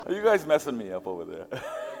Are you guys messing me up over there?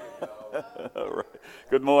 All right.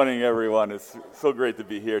 Good morning, everyone. It's so great to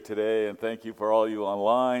be here today, and thank you for all you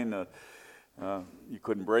online. You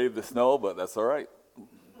couldn't brave the snow, but that's all right.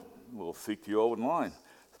 We'll speak to you online.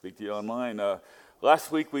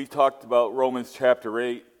 Last week we talked about Romans chapter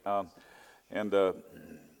 8, and as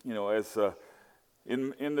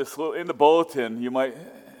in the bulletin, you might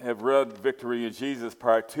have read "Victory in Jesus"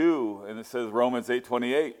 Part 2, and it says Romans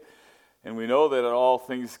 8:28. And we know that in all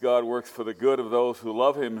things God works for the good of those who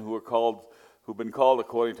love Him, who've been called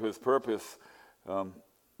according to His purpose.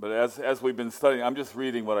 But as we've been studying, I'm just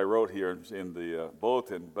reading what I wrote here in the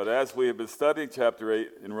bulletin. But as we have been studying chapter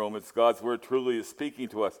 8 in Romans, God's word truly is speaking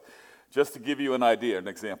to us. Just to give you an idea, an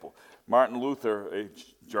example, Martin Luther, a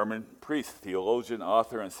German priest, theologian,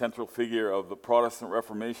 author, and central figure of the Protestant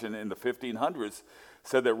Reformation in the 1500s,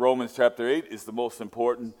 said that Romans chapter 8 is the most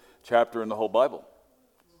important chapter in the whole Bible.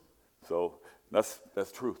 So that's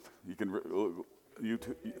truth.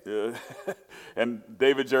 And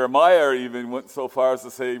David Jeremiah even went so far as to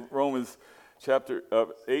say Romans chapter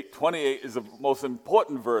 8:28 is the most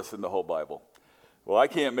important verse in the whole Bible. Well, I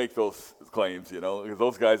can't make those claims, because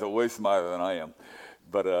those guys are way smarter than I am.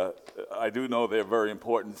 But I do know they're very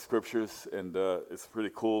important scriptures, and it's pretty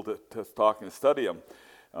cool to talk and study them.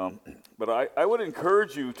 But I would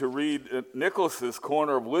encourage you to read Nicholas's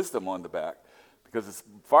Corner of Wisdom on the back, because it's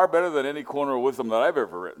far better than any corner of wisdom that I've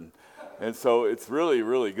ever written. And so it's really,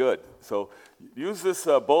 really good. So use this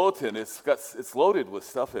bulletin. It's loaded with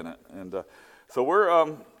stuff in it. And so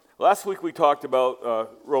last week we talked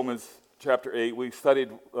about Romans chapter 8. We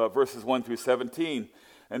studied verses 1 through 17.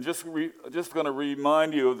 And just going to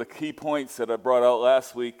remind you of the key points that I brought out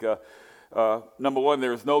last week. Number one,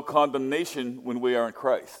 there is no condemnation when we are in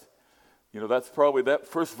Christ. That's probably that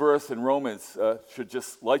first verse in Romans should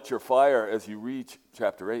just light your fire as you read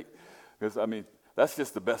chapter 8. Because, that's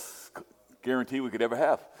just the best guarantee we could ever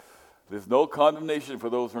have. There's no condemnation for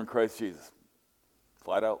those who are in Christ Jesus.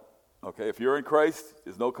 Flat out. Okay, if you're in Christ,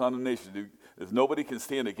 there's no condemnation. There's nobody can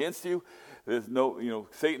stand against you. There's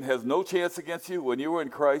Satan has no chance against you. When you were in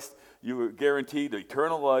Christ, you were guaranteed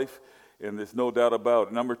eternal life, and there's no doubt about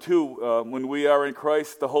it. Number two, when we are in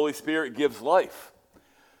Christ, the Holy Spirit gives life.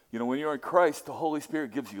 When you're in Christ, the Holy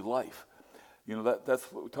Spirit gives you life. That's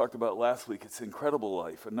what we talked about last week. It's incredible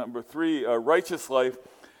life. And number three, righteous life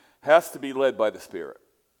has to be led by the Spirit.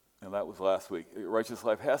 And that was last week. Righteous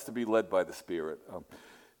life has to be led by the Spirit.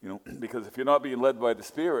 Because if you're not being led by the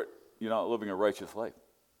Spirit, you're not living a righteous life.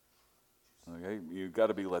 Okay, you've got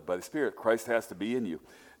to be led by the Spirit. Christ has to be in you.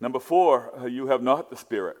 Number four, you have not the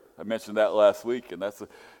Spirit. I mentioned that last week, and that's a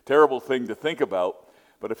terrible thing to think about.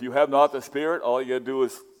 But if you have not the Spirit, all you got to do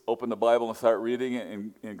is open the Bible and start reading it,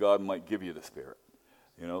 and God might give you the Spirit.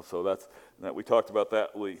 So that we talked about that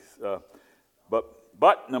at least.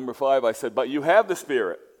 But number five, I said, but you have the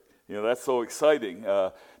Spirit. That's so exciting.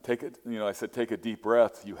 I said, take a deep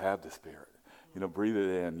breath. You have the Spirit. Breathe it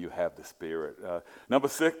in. You have the Spirit. Number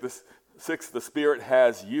six, the Spirit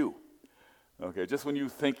has you. Okay, just when you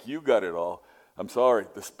think you got it all, I'm sorry,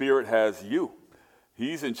 the Spirit has you.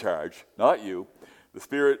 He's in charge, not you. The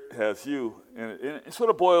Spirit has you. And it sort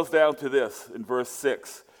of boils down to this in verse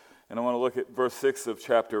 6. And I want to look at verse 6 of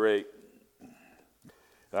chapter 8.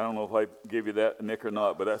 I don't know if I gave you that, Nick, or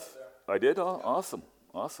not, but I did? Oh, awesome.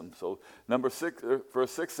 So verse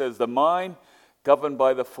 6 says, the mind governed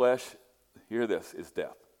by the flesh, hear this, is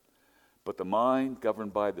death. But the mind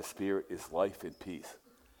governed by the Spirit is life and peace.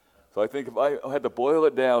 So I think if I had to boil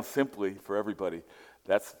it down simply for everybody,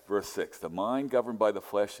 that's verse 6. The mind governed by the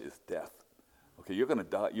flesh is death. Okay, you're going to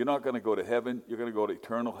die. You're not going to go to heaven. You're going to go to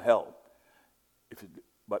eternal hell.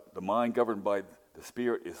 But the mind governed by the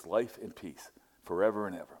Spirit is life and peace forever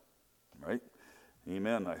and ever. Right?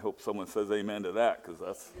 Amen. I hope someone says amen to that, because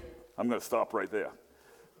I'm going to stop right there.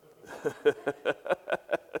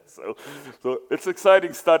 So it's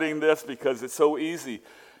exciting studying this because it's so easy.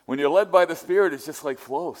 When you're led by the Spirit, it's just like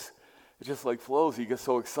flows. It just like flows. You get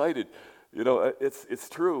so excited. It's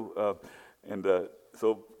true.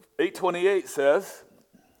 So 8:28 says,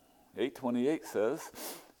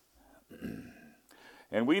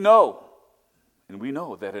 and we know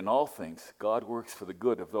that in all things God works for the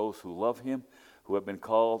good of those who love Him, who have been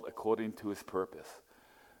called according to His purpose.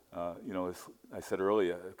 As I said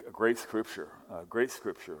earlier, a great scripture.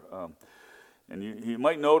 And you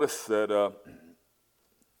might notice that,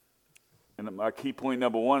 and my key point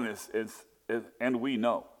number one is and we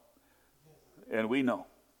know. And we know.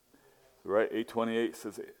 Right? 8:28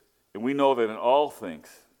 says, and we know that in all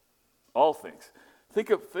things, think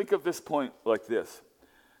of this point like this.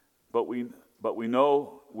 But we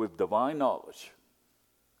know with divine knowledge,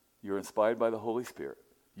 you're inspired by the Holy Spirit.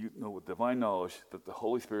 You know, with divine knowledge that the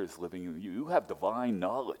Holy Spirit is living in you. You have divine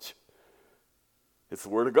knowledge. It's the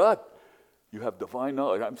Word of God. You have divine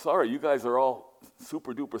knowledge. I'm sorry, you guys are all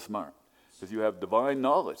super duper smart because you have divine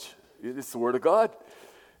knowledge. It's the Word of God.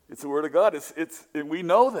 It's the Word of God. And we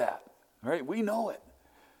know that, right? We know it.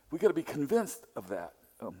 We got to be convinced of that.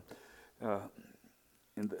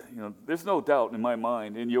 There's no doubt in my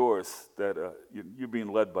mind, in yours, that you're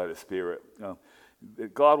being led by the Spirit.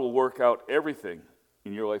 That God will work out everything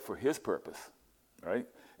in your life for His purpose, right?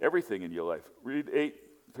 Everything in your life. Read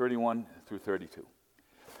 8:31 through 32.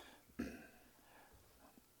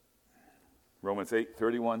 Romans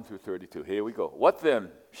 8:31 through 32. Here we go. What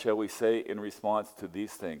then shall we say in response to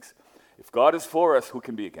these things? If God is for us, who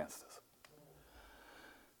can be against us?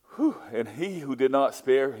 And He who did not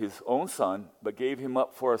spare His own Son, but gave Him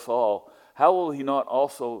up for us all, how will He not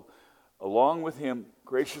also, along with Him,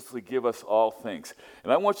 graciously give us all things?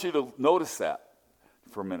 And I want you to notice that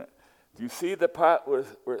for a minute. Do you see the part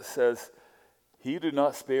where it says, He did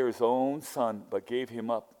not spare His own Son, but gave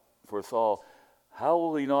Him up for us all? How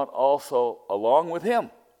will He not also, along with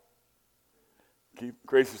Him,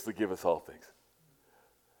 graciously give us all things?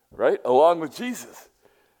 Right? Along with Jesus.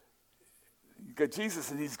 You got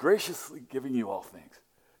Jesus and He's graciously giving you all things.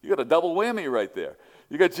 You got a double whammy right there.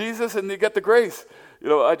 You got Jesus and you got the grace.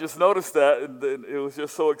 I just noticed that, and it was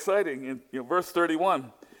just so exciting. In verse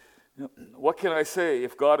 31, what can I say?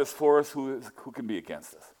 If God is for us, who can be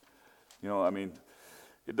against us?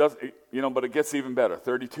 It does. But it gets even better.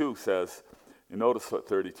 32 says, you notice what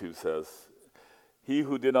 32 says. He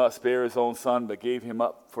who did not spare His own Son, but gave Him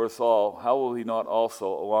up for us all, how will He not also,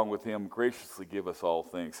 along with Him, graciously give us all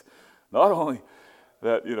things? Not only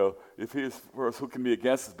that, if He is for us, who can be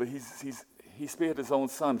against us, but He spared His own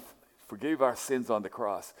Son, forgave our sins on the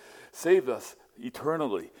cross, saved us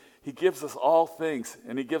eternally. He gives us all things,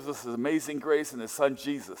 and He gives us His amazing grace in His Son,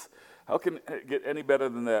 Jesus. How can it get any better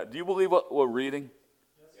than that? Do you believe what we're reading?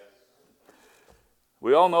 Yes.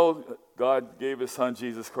 We all know God gave His Son,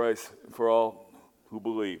 Jesus Christ, for all who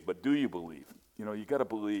believe. But do you believe? You got to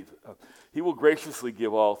believe. He will graciously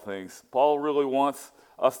give all things. Paul really wants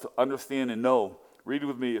us to understand and know. Read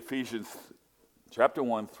with me Ephesians chapter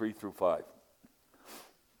 1, 3 through 5.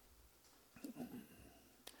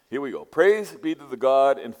 Here we go. Praise be to the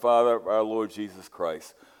God and Father of our Lord Jesus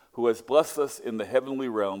Christ, who has blessed us in the heavenly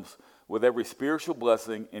realms with every spiritual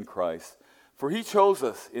blessing in Christ. For He chose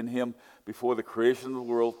us in Him before the creation of the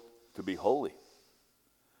world to be holy.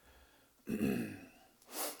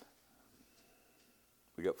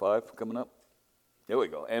 We got 5 coming up? There we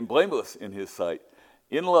go. And blameless in His sight.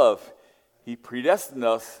 In love, He predestined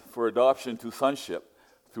us for adoption to sonship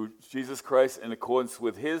through Jesus Christ in accordance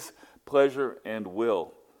with His pleasure and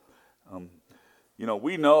will.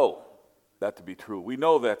 We know that to be true. We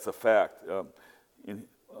know that's a fact.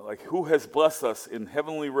 Who has blessed us in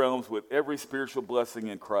heavenly realms with every spiritual blessing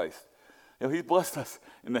in Christ? He blessed us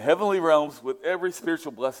in the heavenly realms with every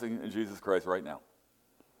spiritual blessing in Jesus Christ right now.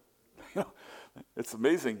 It's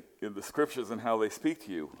amazing in the scriptures and how they speak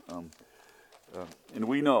to you. And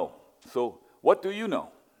we know. So what do you know?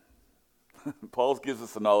 Paul gives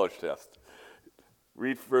us a knowledge test.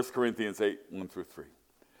 Read 1 Corinthians 8, 1 through 3.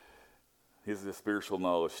 Here's the spiritual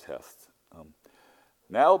knowledge test.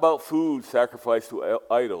 Now about food sacrificed to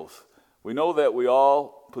idols. We know that we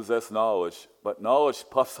all possess knowledge, but knowledge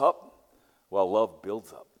puffs up while love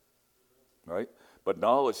builds up. Right? But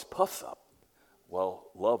knowledge puffs up while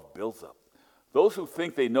love builds up. Those who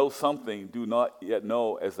think they know something do not yet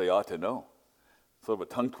know as they ought to know. Sort of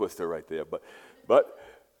a tongue twister right there. But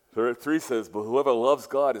 3 says, but whoever loves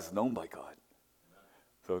God is known by God.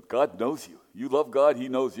 So God knows you. You love God, He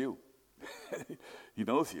knows you. He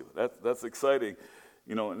knows you. That's exciting.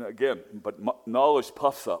 And again, but knowledge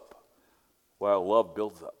puffs up while love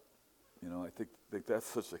builds up. I think that's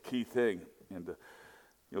such a key thing. And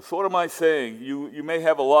so what am I saying? You may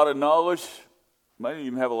have a lot of knowledge. You might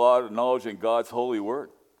even have a lot of knowledge in God's holy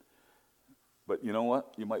word. But you know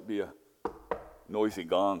what? You might be a noisy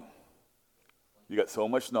gong. You got so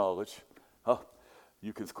much knowledge.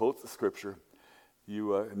 You can quote the scripture.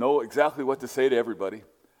 You know exactly what to say to everybody.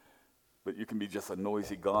 But you can be just a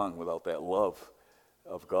noisy gong without that love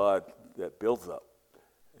of God that builds up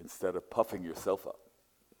instead of puffing yourself up.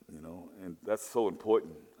 And that's so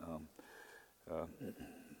important.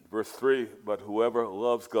 Verse 3, but whoever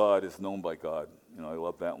loves God is known by God. I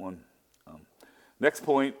love that one. Next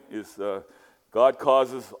point is God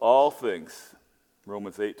causes all things.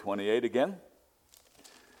 Romans 8:28 again.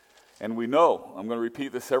 And we know, I'm going to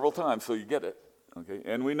repeat this several times so you get it. Okay?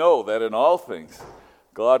 And we know that in all things,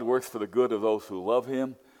 God works for the good of those who love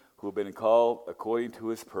Him, who have been called according to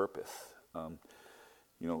His purpose.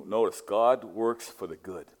 Notice, God works for the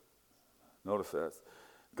good. Notice that.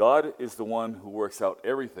 God is the one who works out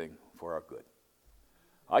everything for our good.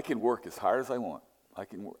 I can work as hard as I want. I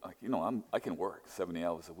can work 70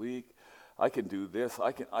 hours a week. I can do this.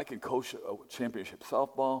 I can coach a championship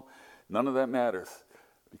softball. None of that matters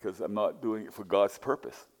because I'm not doing it for God's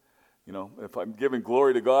purpose. If I'm giving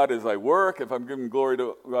glory to God as I work, if I'm giving glory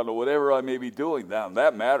to God or whatever I may be doing,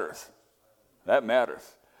 that matters. That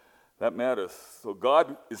matters. That matters. So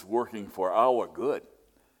God is working for our good.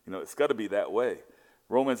 It's got to be that way.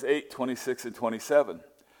 Romans 8:26 and 27.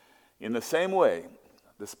 In the same way,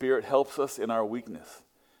 the Spirit helps us in our weakness.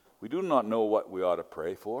 We do not know what we ought to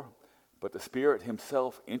pray for, but the Spirit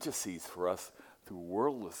himself intercedes for us through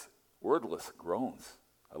wordless groans.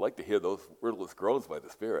 I like to hear those wordless groans by the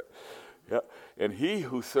Spirit. Yeah. And he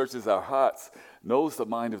who searches our hearts knows the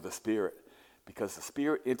mind of the Spirit, because the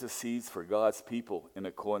Spirit intercedes for God's people in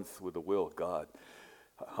accordance with the will of God.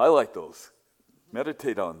 Highlight those.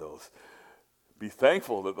 Meditate on those. Be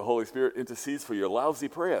thankful that the Holy Spirit intercedes for your lousy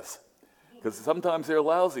prayers. Because sometimes they're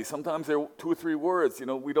lousy. Sometimes they're 2 or 3 words.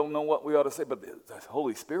 We don't know what we ought to say, but the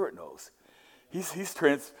Holy Spirit knows. He's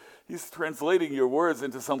translating your words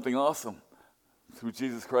into something awesome through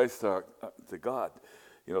Jesus Christ to God.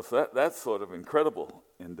 So that's sort of incredible.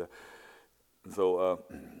 And so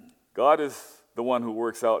God is the one who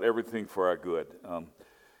works out everything for our good.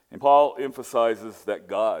 And Paul emphasizes that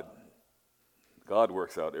God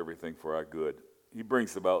works out everything for our good. He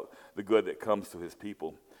brings about the good that comes to his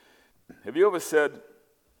people. Have you ever said,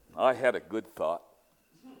 I had a good thought?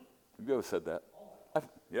 Have you ever said that?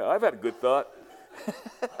 I've had a good thought.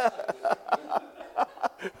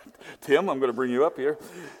 Tim, I'm going to bring you up here.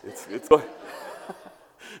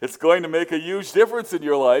 It's going to make a huge difference in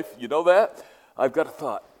your life. You know that? I've got a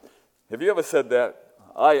thought. Have you ever said that?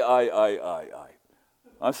 I.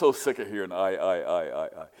 I'm so sick of hearing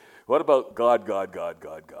I. What about God?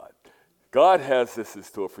 God has this in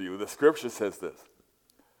store for you. The Scripture says this,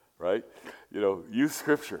 right? Use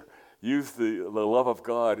Scripture. Use the love of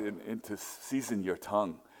God to season your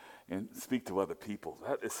tongue and speak to other people.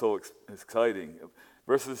 That is so exciting.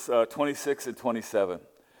 Verses 26 and 27.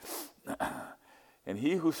 And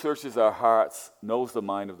he who searches our hearts knows the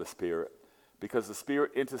mind of the Spirit, because the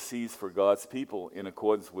Spirit intercedes for God's people in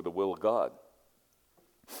accordance with the will of God.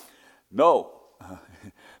 No,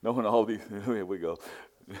 in all these, here we go.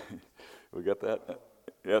 We got that?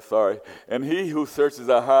 Yeah, sorry. And he who searches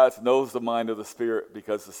our hearts knows the mind of the Spirit,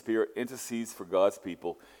 because the Spirit intercedes for God's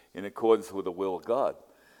people in accordance with the will of God.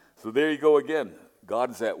 So there you go again.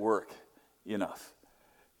 God is at work in us.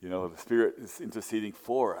 The Spirit is interceding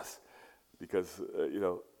for us because,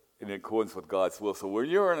 in accordance with God's will. So when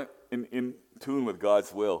you're in tune with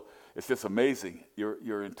God's will, it's just amazing.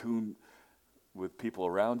 You're in tune with people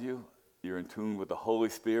around you. You're in tune with the Holy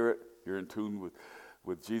Spirit. You're in tune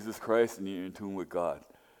with Jesus Christ, and you're in tune with God.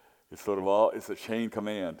 It's it's a chain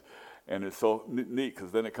command. And it's so neat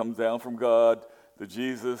because then it comes down from God to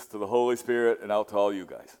Jesus, to the Holy Spirit, and out to all you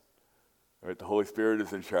guys. All right, the Holy Spirit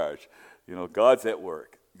is in charge. God's at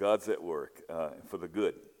work. God's at work for the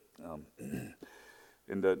good.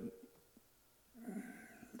 Did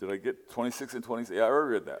I get 26 and 27? Yeah, I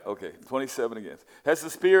already read that. Okay, 27 again. As the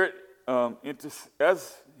Spirit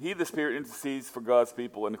the Spirit intercedes for God's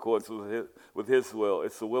people in accordance with His will.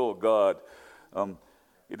 It's the will of God.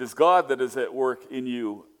 It is God that is at work in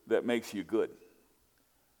you that makes you good.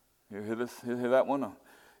 You hear this? Hear that one?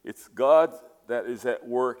 It's God that is at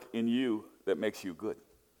work in you that makes you good.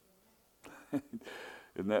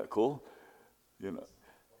 Isn't that cool?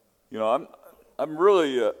 I'm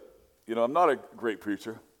really, I'm not a great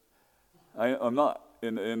preacher. I'm not.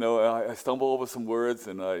 And I stumble over some words,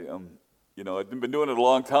 and I've been doing it a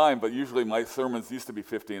long time, but usually my sermons used to be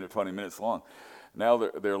 15 or 20 minutes long. Now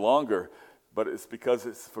they're longer, but it's because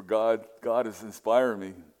it's for God. God is inspiring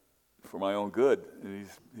me for my own good. And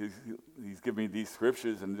he's giving me these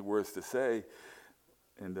scriptures and the words to say.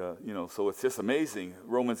 And, so it's just amazing.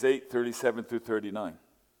 Romans 8:37 through 39.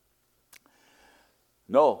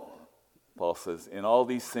 No, Paul says, in all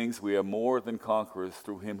these things we are more than conquerors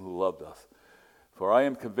through him who loved us. For I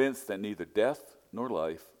am convinced that neither death nor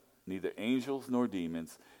life, neither angels nor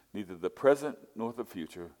demons, neither the present nor the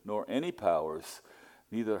future, nor any powers,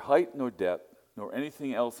 neither height nor depth, nor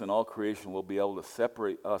anything else in all creation will be able to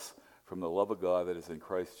separate us from the love of God that is in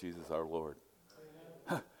Christ Jesus our Lord.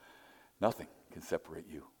 Nothing can separate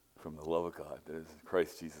you from the love of God that is in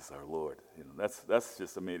Christ Jesus our Lord. That's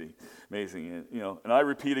just amazing. And I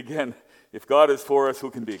repeat again, if God is for us,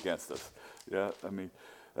 who can be against us? Yeah,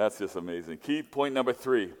 that's just amazing. Key point number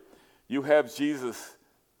 3, you have Jesus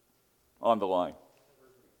on the line.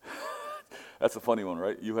 That's a funny one,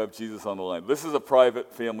 right? You have Jesus on the line. This is a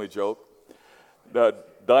private family joke.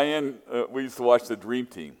 Diane, we used to watch the Dream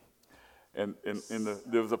Team. And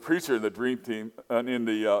there was a preacher in the Dream Team, and in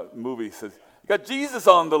the movie says, "You got Jesus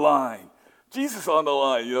on the line. Jesus on the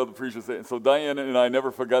line." You know, the preacher said. And so Diane and I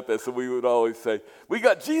never forgot that. So we would always say, "We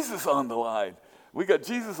got Jesus on the line. We got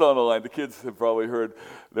Jesus on the line." The kids have probably heard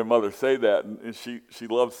their mother say that, and she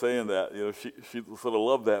loved saying that. You know, she sort of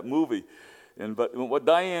loved that movie. But what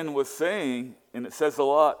Diane was saying, and it says a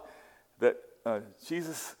lot, that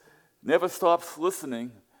Jesus never stops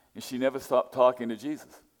listening, and she never stopped talking to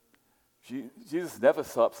Jesus. Jesus never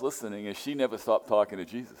stops listening, and she never stopped talking to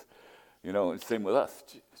Jesus. You know, and same with us.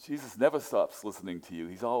 Jesus never stops listening to you.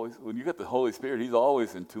 He's always, when you get the Holy Spirit, he's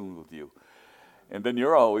always in tune with you. And then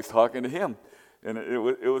you're always talking to him. And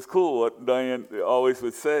it was cool what Diane always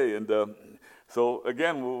would say. And so,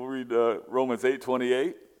 again, we'll read Romans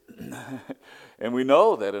 8:28. And we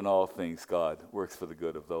know that in all things God works for the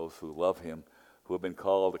good of those who love him, who have been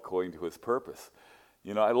called according to his purpose.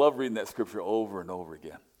 You know, I love reading that scripture over and over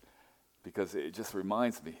again, because it just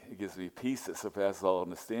reminds me, it gives me peace that surpasses all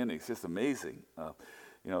understanding. It's just amazing.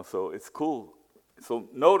 You know, so it's cool. So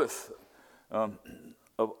notice, of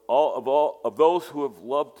those who have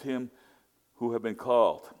loved him, who have been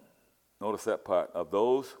called. Notice that part. Of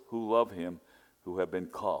those who love him, who have been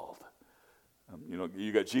called. You know,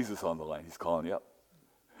 you got Jesus on the line. He's calling you up.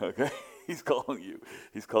 Okay? He's calling you.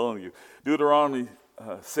 He's calling you. Deuteronomy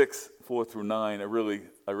 6:4-9.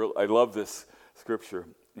 I love this scripture.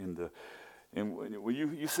 And when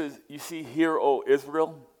you see "Hear, O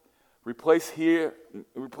Israel," replace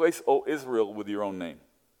 "O Israel" with your own name.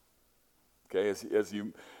 Okay, as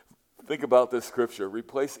you think about this scripture,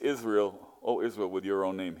 replace "Israel, O Israel" with your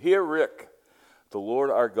own name. Hear, Rick, the Lord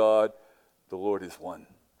our God, the Lord is one.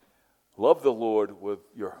 Love the Lord with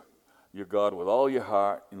your God with all your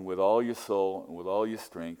heart and with all your soul and with all your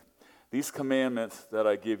strength. These commandments that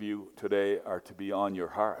I give you today are to be on your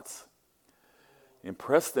hearts.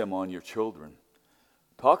 Impress them on your children.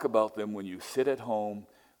 Talk about them when you sit at home,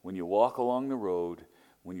 when you walk along the road,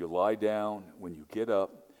 when you lie down, when you get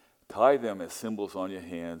up. Tie them as symbols on your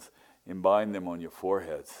hands and bind them on your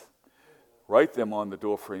foreheads. Write them on the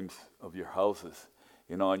doorframes of your houses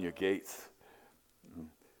and on your gates.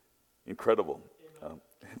 Incredible.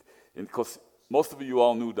 And of course, most of you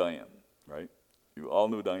all knew Diane, right? You all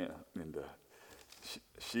knew Diane. And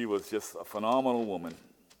she was just a phenomenal woman.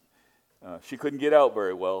 She couldn't get out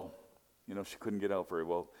very well. You know, she couldn't get out very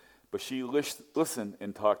well. But she listened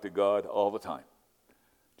and talked to God all the time.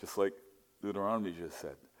 Just like Deuteronomy just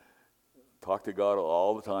said. Talk to God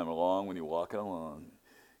all the time, along when you're walking along.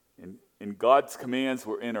 And God's commands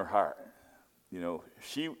were in her heart. You know,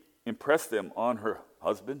 she impressed them on her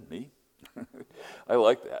husband, me. I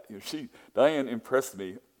like that. You know, Diane impressed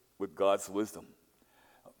me with God's wisdom.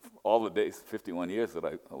 All the days, 51 years that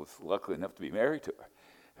I was lucky enough to be married to her.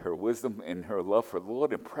 Her wisdom and her love for the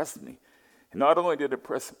Lord impressed me. And not only did it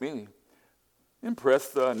impress me, it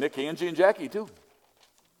impressed Nick, Angie, and Jackie too.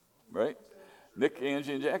 Right? Nick,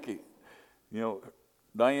 Angie, and Jackie. You know,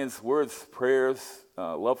 Diane's words, prayers,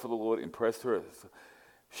 love for the Lord impressed her.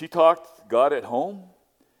 She talked God at home,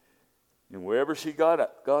 and wherever she got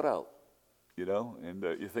out. You know, and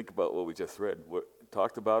you think about what we just read.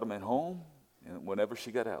 Talked about him at home, and whenever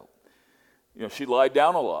she got out. You know, she lied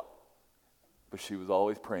down a lot, but she was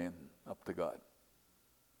always praying up to God.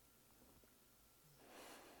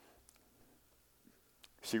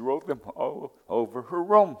 She wrote them all over her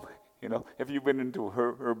room. You know, if you've been into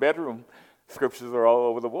her bedroom, scriptures are all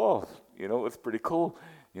over the walls. You know, it's pretty cool.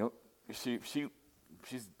 You know,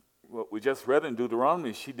 she's what we just read in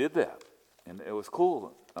Deuteronomy. She did that, and it was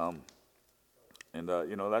cool.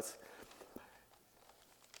 You know,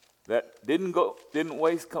 that didn't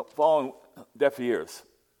waste falling deaf ears.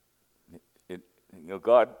 You know,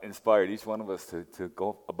 God inspired each one of us to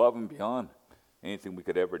go above and beyond anything we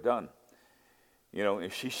could ever done. You know,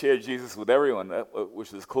 and she shared Jesus with everyone,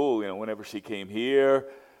 which is cool. You know, whenever she came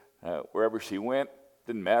here, wherever she went,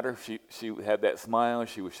 didn't matter. She had that smile.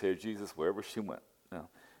 She would share Jesus wherever she went. You know,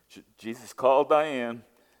 Jesus called Diane,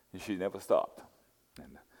 and she never stopped.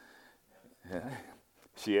 And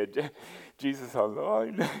she had Jesus on the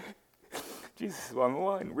line. Jesus on the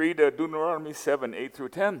line. Read Deuteronomy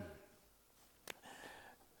 7:8-10.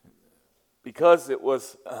 Because it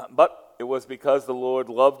was because the Lord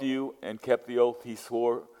loved you and kept the oath he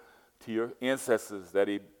swore to your ancestors that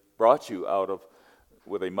he brought you out of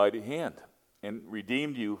with a mighty hand and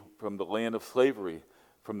redeemed you from the land of slavery,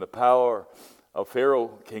 from the power of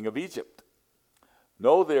Pharaoh, king of Egypt.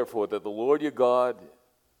 Know therefore that the Lord your God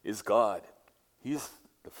is God. He's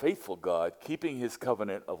the faithful God, keeping his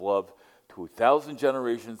covenant of love to 1,000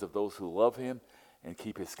 generations of those who love him and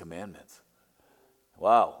keep his commandments.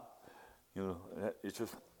 Wow. It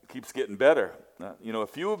just keeps getting better.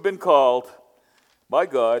 If you have been called by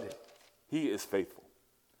God, he is faithful.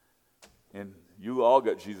 And you all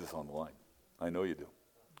got Jesus on the line. I know you do.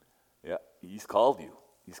 Yeah, he's called you.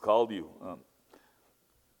 He's called you.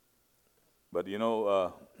 But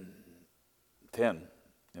 10,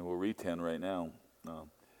 and we'll read 10 right now.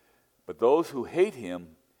 But those who hate him,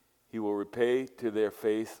 he will repay to their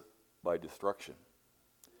face by destruction.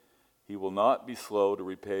 He will not be slow to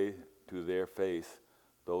repay to their face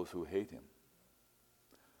those who hate him.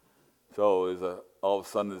 So all of a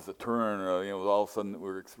sudden there's a turn, all of a sudden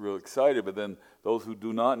we're real excited, but then those who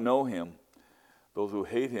do not know him, those who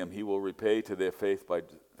hate him, he will repay to their face by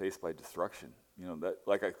destruction. That,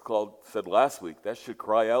 like I said last week, that should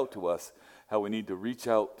cry out to us how we need to reach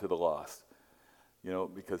out to the lost.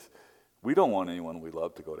 Because we don't want anyone we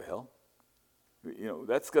love to go to hell.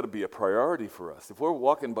 That's got to be a priority for us. If we're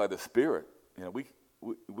walking by the Spirit,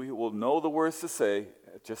 we will know the words to say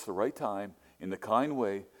at just the right time in the kind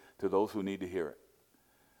way to those who need to hear it.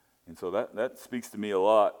 And so that speaks to me a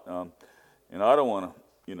lot. And I don't want to,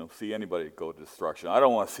 see anybody go to destruction. I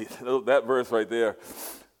don't want to see that verse right there.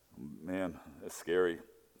 Man, that's scary.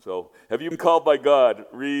 So, have you been called by God?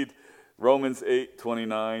 Read Romans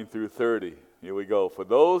 8:29 through 30. Here we go. For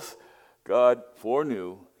those God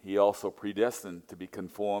foreknew, he also predestined to be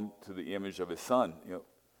conformed to the image of his Son.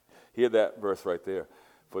 Hear that verse right there.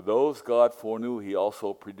 For those God foreknew, he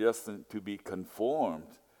also predestined to be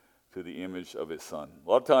conformed to the image of his Son. A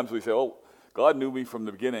lot of times we say, God knew me from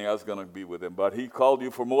the beginning, I was going to be with him. But he called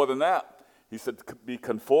you for more than that. He said, be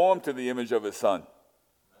conformed to the image of his Son.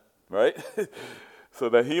 Right? So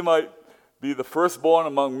that he might be the firstborn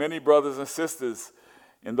among many brothers and sisters.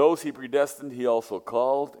 And those he predestined, he also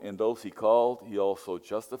called. And those he called, he also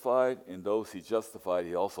justified. And those he justified,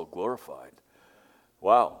 he also glorified.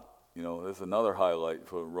 Wow. There's another highlight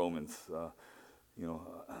for Romans.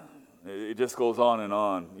 It just goes on and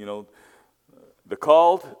on. The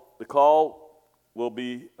call will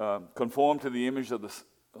be conformed to the image of the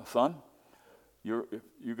Son. You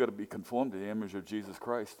got to be conformed to the image of Jesus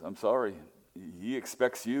Christ. I'm sorry. He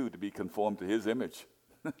expects you to be conformed to his image.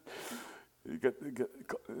 We got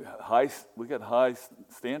high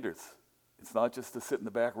standards. It's not just to sit in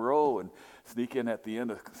the back row and sneak in at the end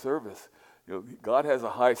of service. God has a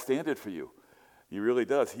high standard for you. He really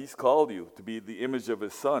does. He's called you to be the image of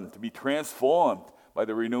his Son, to be transformed by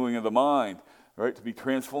the renewing of the mind, right? To be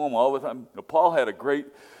transformed all the time. Paul had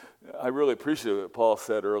I really appreciate what Paul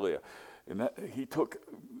said earlier. And that he took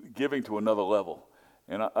giving to another level.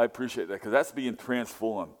 And I appreciate that because that's being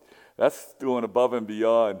transformed. That's going above and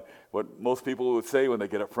beyond what most people would say when they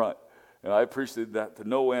get up front. And I appreciate that to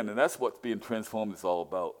no end. And that's what being transformed is all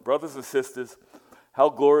about. Brothers and sisters, how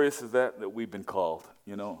glorious is that we've been called?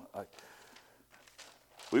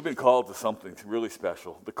 We've been called to something really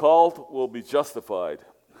special. The called will be justified.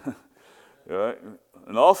 Right?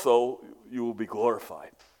 And also, you will be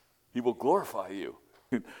glorified. He will glorify you.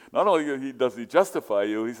 Not only does he justify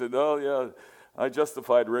you, he said, oh, yeah, I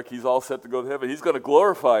justified Rick. He's all set to go to heaven. He's going to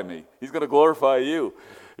glorify me. He's going to glorify you.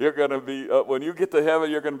 You're going to be, when you get to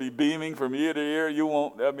heaven, you're going to be beaming from ear to ear.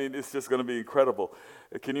 It's just going to be incredible.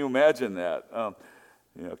 Can you imagine that?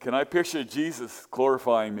 Can I picture Jesus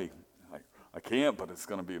glorifying me? I can't, but it's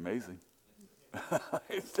going to be amazing.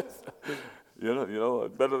 It's just,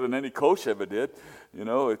 better than any coach ever did.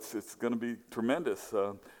 It's going to be tremendous.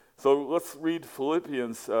 So let's read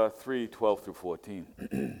Philippians 3:12 through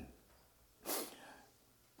 14.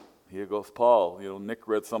 Here goes Paul. Nick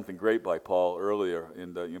read something great by Paul earlier,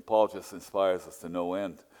 and Paul just inspires us to no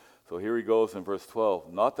end. So here he goes in verse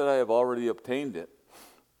 12. Not that I have already obtained it,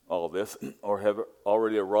 all this, or have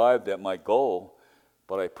already arrived at my goal,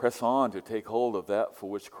 but I press on to take hold of that for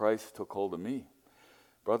which Christ took hold of me.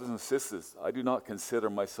 Brothers and sisters, I do not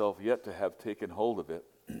consider myself yet to have taken hold of it,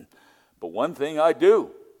 but one thing I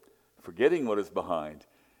do, forgetting what is behind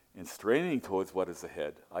and straining towards what is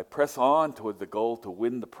ahead, I press on toward the goal to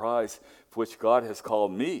win the prize for which God has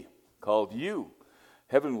called you,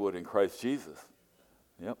 heavenward in Christ Jesus.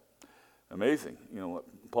 Yep. Amazing. What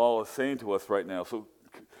Paul is saying to us right now. So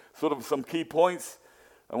sort of some key points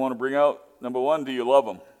I want to bring out. Number one, do you love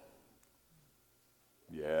him?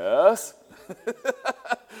 Yes.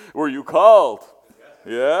 Were you called?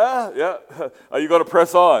 Yes. Yeah. Are you going to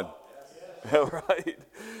press on? Yes. Right.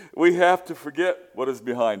 We have to forget what is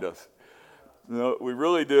behind us. We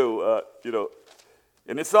really do.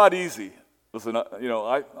 And it's not easy. Listen,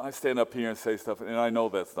 I stand up here and say stuff, and I know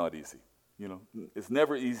that's not easy. It's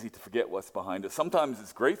never easy to forget what's behind us. Sometimes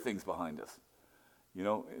it's great things behind us. You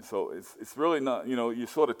know, so it's really not, you know, you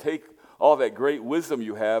sort of take all that great wisdom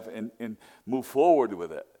you have and move forward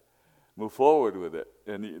with it. Move forward with it.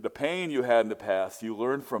 And the pain you had in the past, you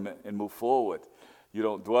learn from it and move forward. You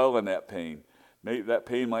don't dwell in that pain. Maybe that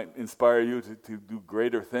pain might inspire you to do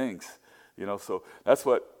greater things. You know, so that's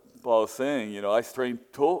what Paul is saying. You know, I strain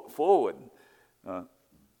forward.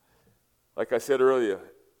 Like I said earlier,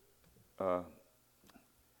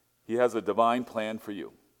 he has a divine plan for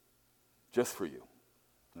you, just for you.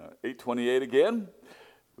 8:28 again.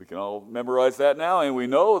 We can all memorize that now, and we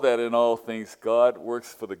know that in all things God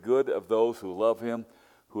works for the good of those who love him,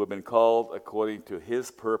 who have been called according to his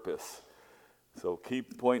purpose. So key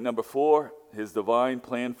point number 4, his divine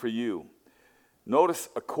plan for you. Notice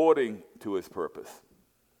according to his purpose.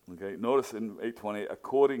 Okay, notice in 8:28,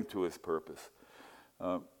 according to his purpose.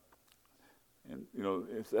 And you know,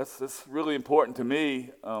 that's really important to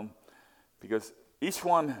me because each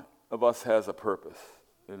one of us has a purpose,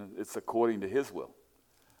 and it's according to his will.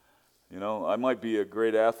 You know, I might be a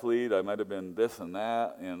great athlete, I might have been this and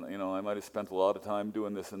that, and you know, I might have spent a lot of time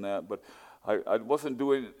doing this and that, but I wasn't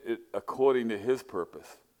doing it according to his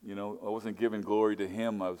purpose. You know, I wasn't giving glory to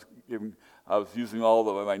him. I was using all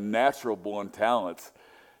of my natural born talents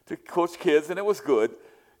to coach kids, and it was good.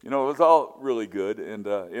 You know, it was all really good,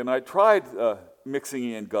 and I tried mixing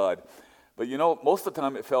in God, but you know, most of the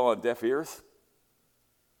time it fell on deaf ears.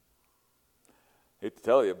 Hate to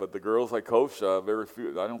tell you, but the girls I coached, very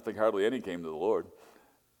few. I don't think hardly any came to the Lord.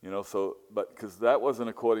 You know, so but because that wasn't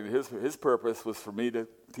according to his purpose was for me to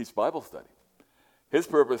teach Bible study. His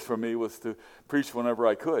purpose for me was to preach whenever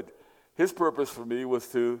I could. His purpose for me was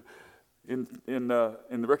to, in the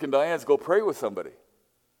Rick and Diane's, go pray with somebody.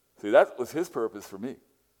 See, that was his purpose for me.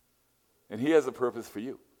 And he has a purpose for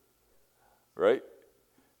you, right?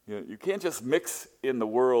 You know, you can't just mix in the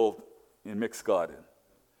world and mix God in.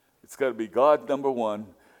 It's got to be God number one,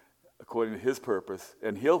 according to his purpose,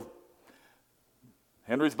 and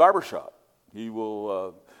Henry's barbershop. He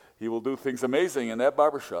will do things amazing in that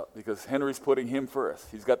barbershop because Henry's putting him first.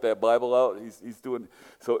 He's got that Bible out. He's doing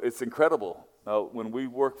so. It's incredible. Now, when we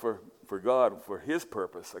work for God for His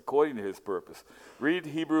purpose, according to His purpose, read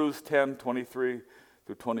Hebrews 10:23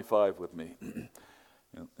 through 25 with me.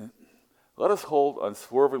 Let us hold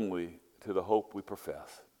unswervingly to the hope we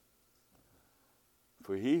profess.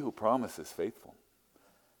 For He who promised is faithful.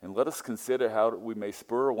 And let us consider how we may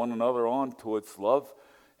spur one another on towards love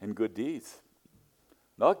and good deeds,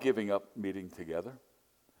 not giving up meeting together,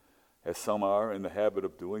 as some are in the habit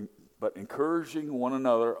of doing, but encouraging one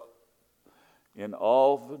another, in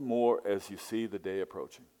all the more as you see the day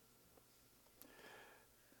approaching.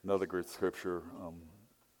 Another great scripture,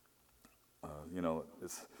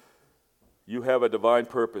 it's, you have a divine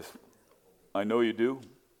purpose. I know you do.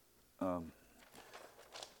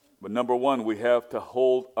 But number one, we have to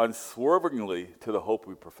hold unswervingly to the hope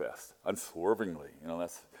we profess. Unswervingly.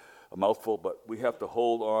 That's a mouthful, but we have to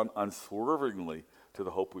hold on unswervingly to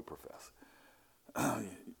the hope we profess.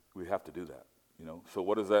 We have to do that. So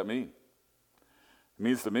what does that mean? It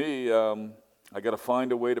means to me, I got to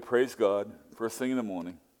find a way to praise God first thing in the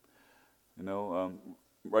morning.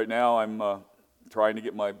 Right now I'm trying to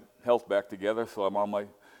get my health back together, so I'm on my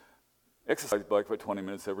exercise bike for 20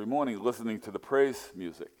 minutes every morning listening to the praise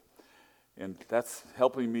music. And that's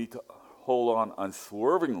helping me to hold on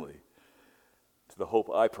unswervingly to the hope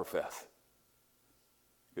I profess.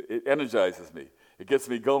 It energizes me. It gets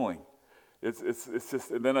me going. It's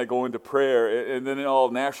just, and then I go into prayer, and then it all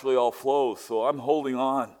naturally flows. So I'm holding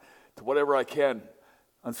on to whatever I can,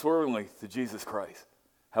 unswervingly, to Jesus Christ.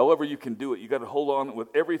 However you can do it, you got to hold on with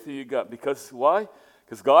everything you got. Because why?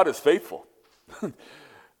 Because God is faithful.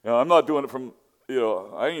 I'm not doing it from,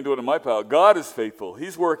 I ain't doing it in my power. God is faithful.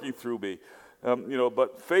 He's working through me.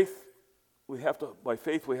 But faith, by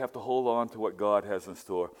faith we have to hold on to what God has in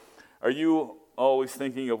store. Are you always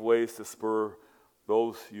thinking of ways to spur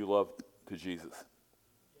those you love to Jesus?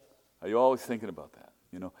 Are you always thinking about that?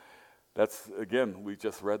 That's, again, we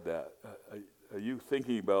just read that. Are you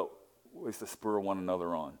thinking about ways to spur one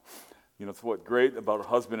another on? It's what great about a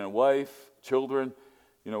husband and wife, children.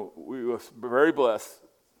 We were very blessed.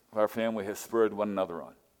 Our family has spurred one another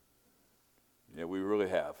on. Yeah, we really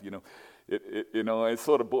have. It's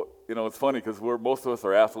sort of, it's funny because most of us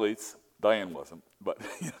are athletes. Diane wasn't, but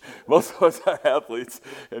most of us are athletes,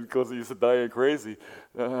 and because we used to Diane crazy,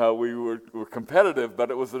 how we were competitive,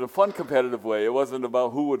 but it was in a fun competitive way. It wasn't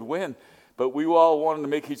about who would win, but we all wanted to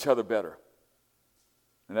make each other better,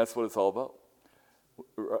 and that's what it's all about.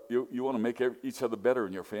 You want to make each other better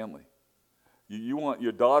in your family. You want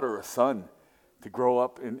your daughter or son to grow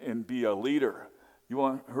up and be a leader, You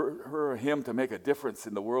want her or him to make a difference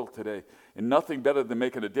in the world today. And nothing better than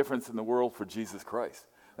making a difference in the world for Jesus Christ.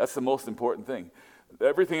 That's the most important thing.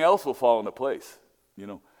 Everything else will fall into place.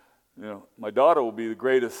 My daughter will be the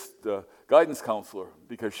greatest guidance counselor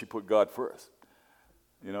because she put God first.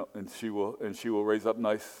 And she will raise up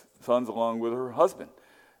nice sons along with her husband,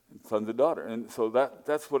 sons and daughter. And so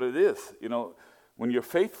that's what it is. When you're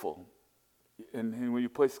faithful and when you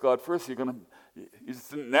place God first,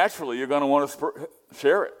 naturally you're going to want to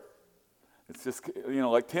share it. It's just,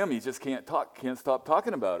 like Tim, he just can't stop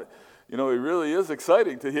talking about it. It really is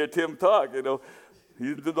exciting to hear Tim talk. He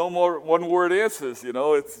did no more one-word answers.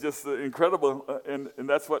 It's just incredible, and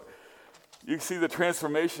that's what you see, the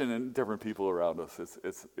transformation in different people around us.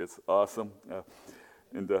 It's awesome,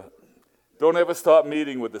 and don't ever stop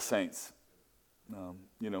meeting with the saints.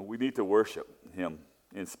 We need to worship Him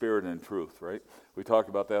in spirit and in truth, right? We talk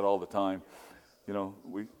about that all the time.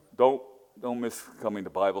 We don't miss coming to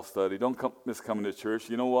Bible study. Don't miss coming to church.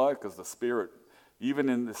 You know why? Because the Spirit, even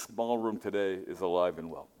in this small room today, is alive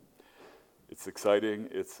and well. It's exciting.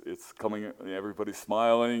 It's coming. Everybody's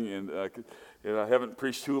smiling, and I haven't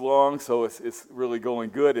preached too long, so it's really going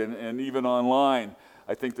good. And even online,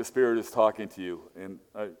 I think the Spirit is talking to you, and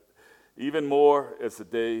even more as the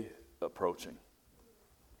day approaching.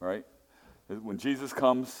 Right? When Jesus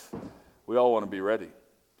comes, we all want to be ready.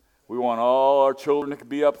 We want all our children to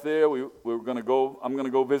be up there. I'm going to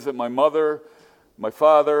go visit my mother, my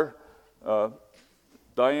father,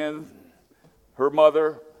 Diane, her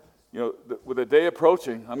mother. With the day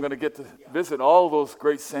approaching, I'm going to get to visit all those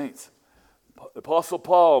great saints. Apostle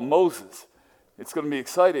Paul, Moses. It's going to be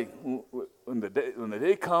exciting. When the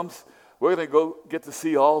day comes, we're going to go get to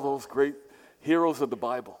see all those great heroes of the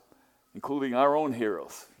Bible, including our own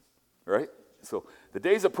heroes, right? So the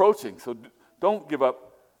day's approaching, so don't give up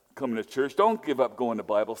coming to church. Don't give up going to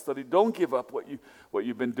Bible study. Don't give up what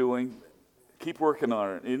you've been doing. Keep working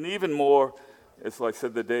on it. And even more, as I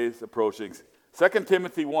said, the day's approaching. 2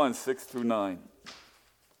 Timothy 1, 6 through 9.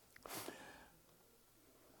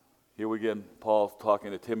 Here again, Paul's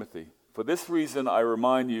talking to Timothy. For this reason, I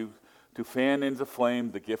remind you to fan into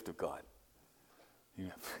flame the gift of God.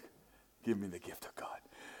 Give me the gift of God.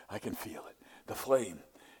 I can feel it. The flame.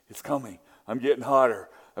 It's coming. I'm getting hotter.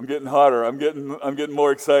 I'm getting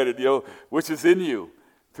more excited, which is in you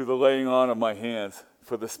through the laying on of my hands.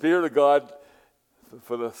 For the Spirit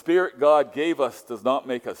God gave us does not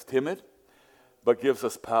make us timid, but gives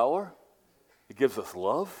us power. It gives us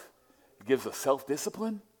love. It gives us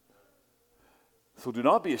self-discipline. So do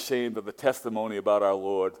not be ashamed of the testimony about our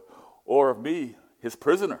Lord or of me, his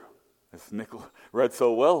prisoner. As Nick read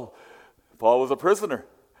so well, Paul was a prisoner.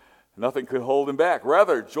 Nothing could hold him back.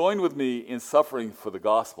 Rather, join with me in suffering for the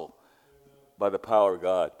gospel by the power of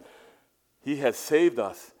God. He has saved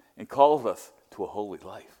us and called us to a holy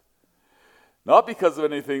life. Not because of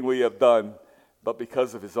anything we have done, but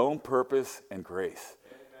because of his own purpose and grace.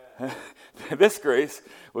 This grace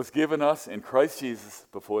was given us in Christ Jesus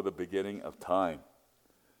before the beginning of time.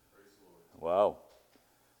 Wow.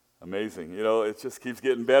 Amazing. It just keeps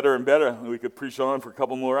getting better and better. We could preach on for a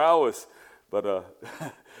couple more hours. But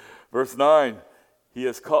verse 9, he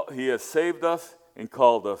has saved us and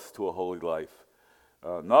called us to a holy life.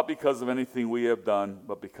 Not because of anything we have done,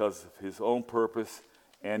 but because of his own purpose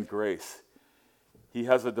and grace. He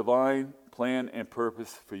has a divine plan and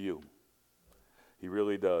purpose for you. He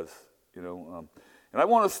really does. And I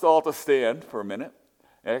want us all to stand for a minute.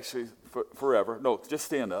 Actually, forever. No, just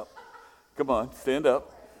stand up. Come on, stand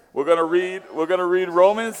up. We're going to read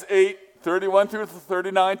Romans 8, 31 through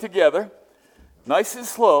 39 together. Nice and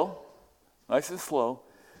slow,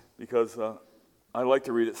 because I like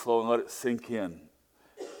to read it slow and let it sink in.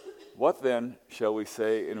 What then shall we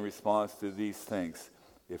say in response to these things?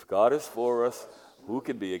 If God is for us, who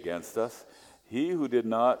can be against us? He who did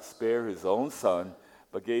not spare his own son,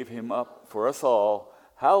 but gave him up for us all,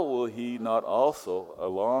 how will he not also,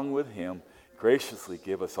 along with him, graciously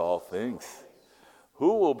give us all things?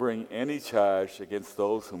 Who will bring any charge against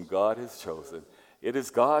those whom God has chosen? It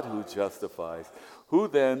is God who justifies. Who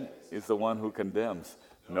then is the one who condemns?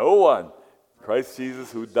 No one. Christ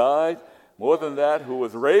Jesus, who died, more than that, who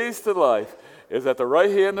was raised to life, is at the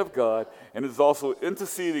right hand of God and is also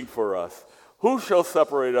interceding for us. Who shall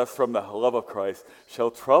separate us from the love of Christ?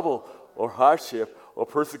 Shall trouble or hardship or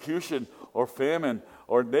persecution or famine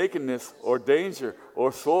or nakedness or danger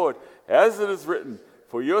or sword? As it is written,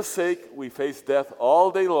 for your sake we face death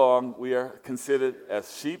all day long. We are considered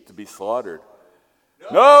as sheep to be slaughtered.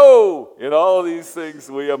 No! In all these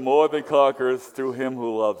things we are more than conquerors through him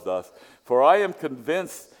who loves us. For I am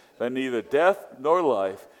convinced that neither death nor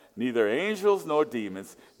life, neither angels nor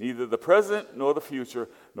demons, neither the present nor the future,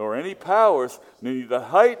 nor any powers, neither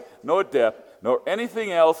height nor depth, nor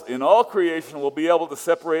anything else in all creation will be able to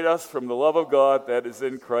separate us from the love of God that is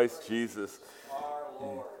in Christ Jesus. Our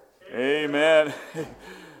Lord. Amen.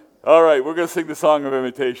 All right, we're going to sing the song of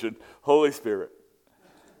invitation. Holy Spirit.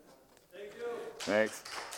 Thank you. Thanks.